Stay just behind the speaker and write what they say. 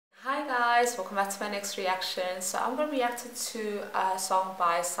guys, welcome back to my next reaction. So I'm going to react to a song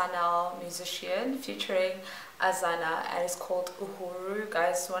by Sanel musician featuring Azana, and it's called Uhuru.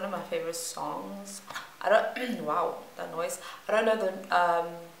 Guys, one of my favorite songs. I don't wow, that noise. I don't know the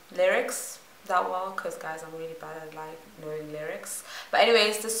lyrics that well because guys, I'm really bad at like knowing lyrics. But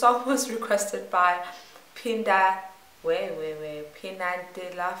anyways, the song was requested by Pinadelafia.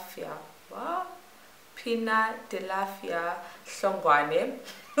 What? Pinadelafia Songwane.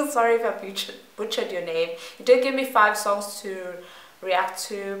 Sorry if I butchered your name. You did give me 5 songs to react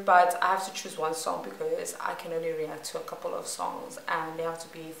to, but I have to choose one song because I can only react to a couple of songs and they have to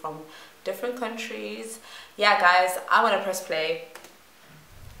be from different countries. Yeah guys, I'm gonna press play.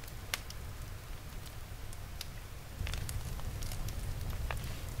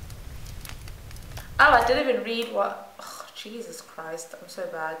 Oh, I didn't even read what... Oh, Jesus Christ, I'm so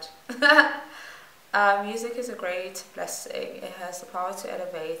bad. Music is a great blessing. It has the power to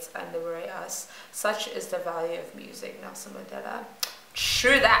elevate and liberate us. Such is the value of music. Nelson Mandela.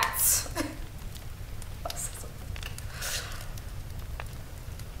 True that.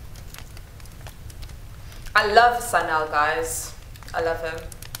 I love Sanel, guys. I love him.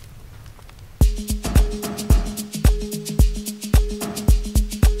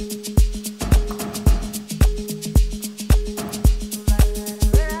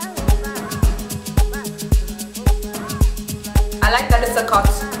 I like that it's a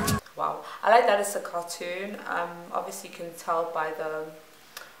cartoon. Wow, I like that it's a cartoon. Obviously you can tell by the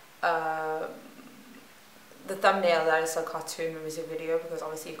thumbnail that it's a cartoon music video, because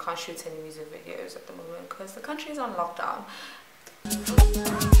obviously you can't shoot any music videos at the moment because the country is on lockdown.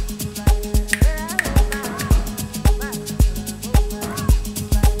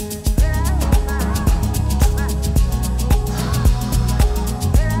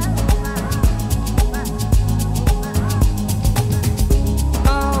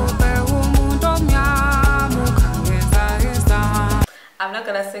 I'm not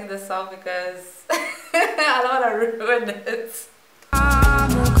gonna sing this song because I don't want to ruin it.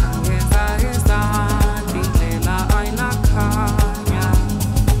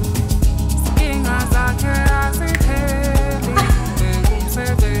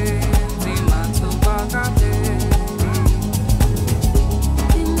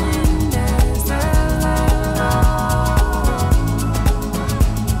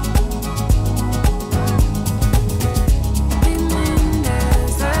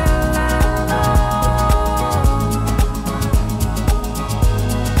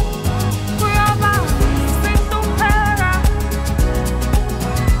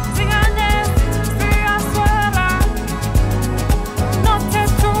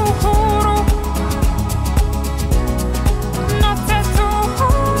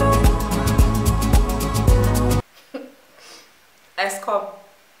 Escom.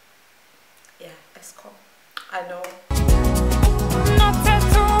 Yeah, Escom. I know.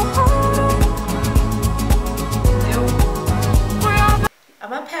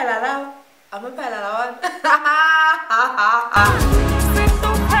 I'm a pelala. I'm a pelala.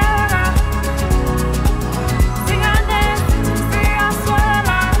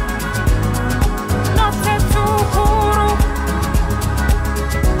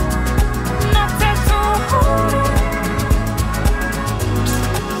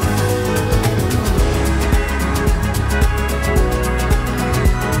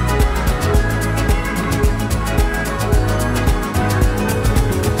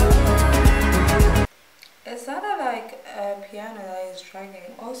 Is that like a piano that is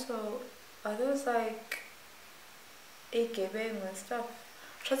dragging? Also, are those like a giving and stuff?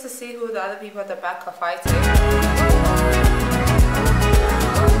 I'm trying to see who the other people at the back are fighting.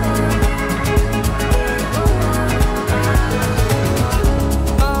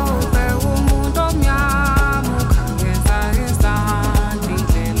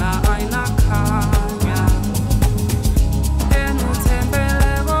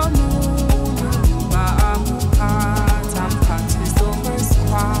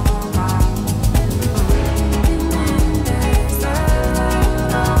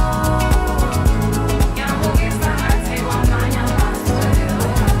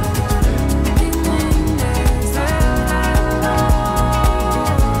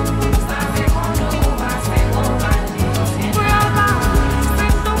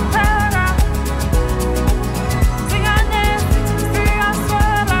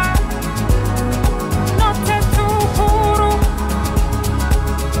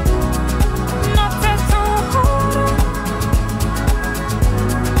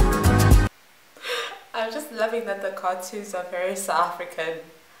 Loving that the cartoons are very South African,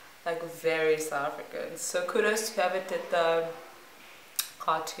 like very South African. So kudos to whoever did the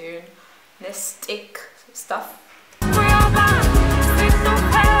cartoon. stuff.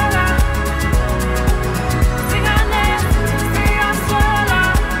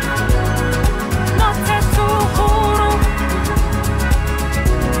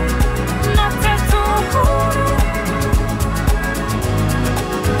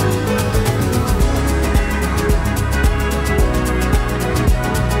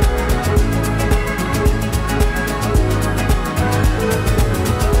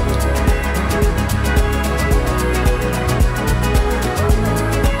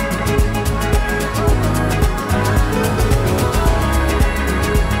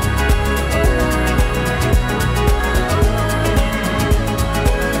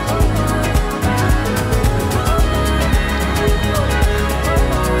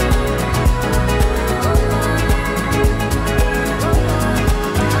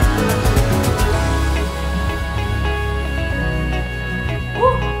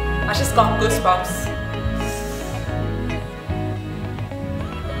 I just got goosebumps.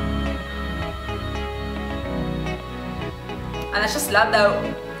 And I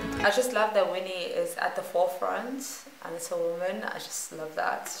just love that Winnie is at the forefront and it's a woman. I just love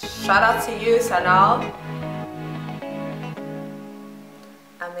that. Shout out to you, Sanal.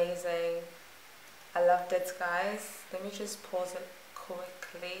 Amazing. I loved it, guys. Let me just pause it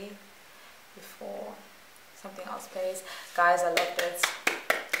quickly before something else plays. Guys, I loved it.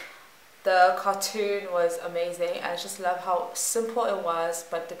 The cartoon was amazing, and I just love how simple it was,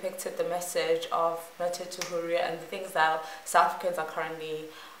 but depicted the message of Uhuru and the things that South Africans are currently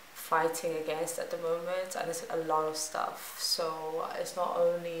fighting against at the moment, and it's a lot of stuff. So it's not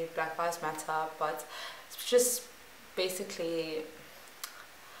only Black Lives Matter, but it's just basically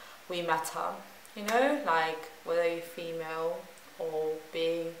we matter, you know, like whether you're female or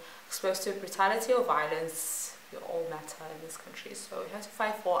being exposed to brutality or violence, we all matter in this country. So we have to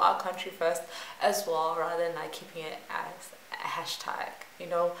fight for our country first as well, rather than like keeping it as a hashtag, you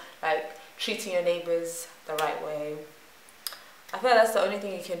know, like treating your neighbors the right way. I feel that's the only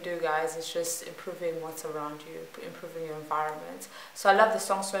thing you can do, guys, is just improving what's around you, improving your environment. So I love the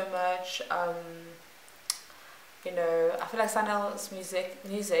song so much. You know, I feel like Sanel's music,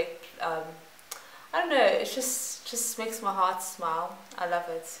 I don't know, it just makes my heart smile. I love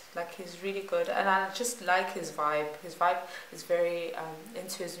it. Like, he's really good, and I just like his vibe. His vibe is very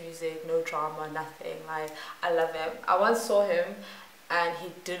into his music, no drama, nothing. Like, I love it. I once saw him and he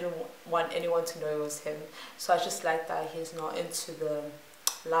didn't want anyone to know it was him. So I just like that he's not into the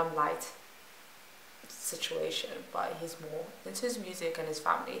limelight situation, but he's more into his music and his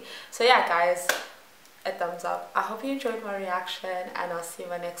family. So yeah, guys, a thumbs up. I hope you enjoyed my reaction, and I'll see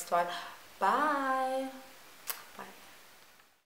you in my next one. Bye.